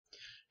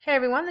Hey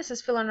everyone, this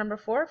is filler number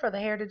 4 for the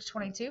Heritage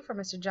 22 for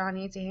Mr. John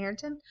Yancey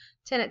Harrington,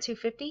 10 at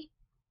 250.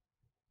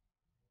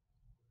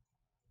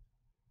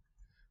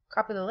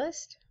 Copy the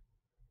list.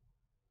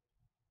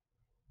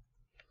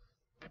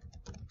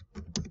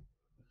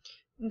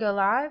 Go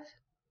live.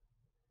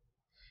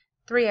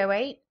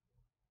 308.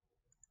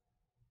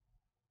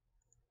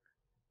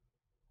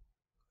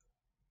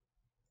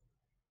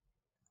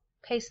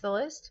 Paste the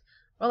list.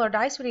 Roll our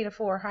dice, we need a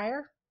 4 or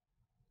higher.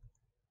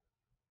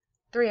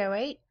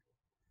 308.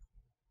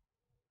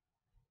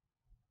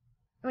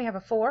 And we have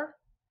a 4.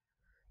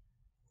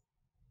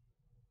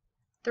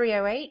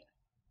 308.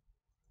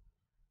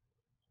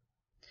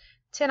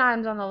 10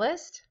 items on the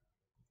list.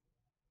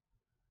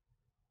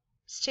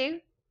 It's 2.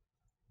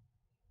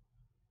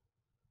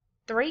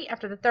 3.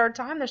 After the third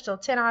time, there's still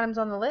 10 items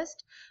on the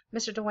list.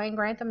 Mr. Dwayne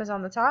Grantham is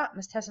on the top.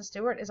 Ms. Tessa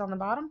Stewart is on the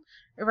bottom.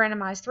 We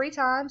randomize 3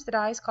 times. The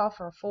dice call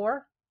for a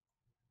 4.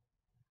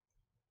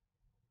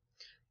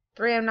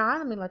 309.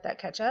 Let me let that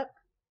catch up.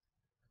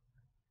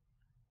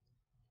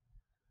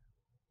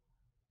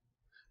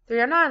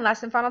 309.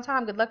 Last and final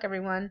time. Good luck,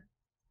 everyone.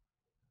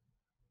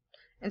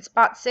 In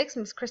spot 6,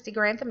 Miss Christy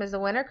Grantham is the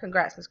winner.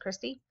 Congrats, Miss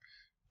Christy.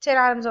 10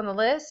 items on the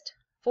list.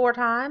 4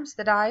 times.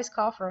 The dice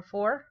call for a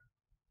 4.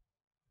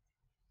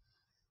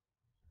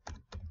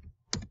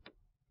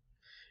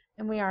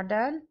 And we are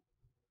done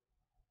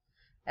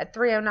at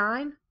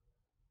 309.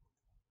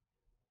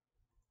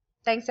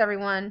 Thanks,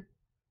 everyone.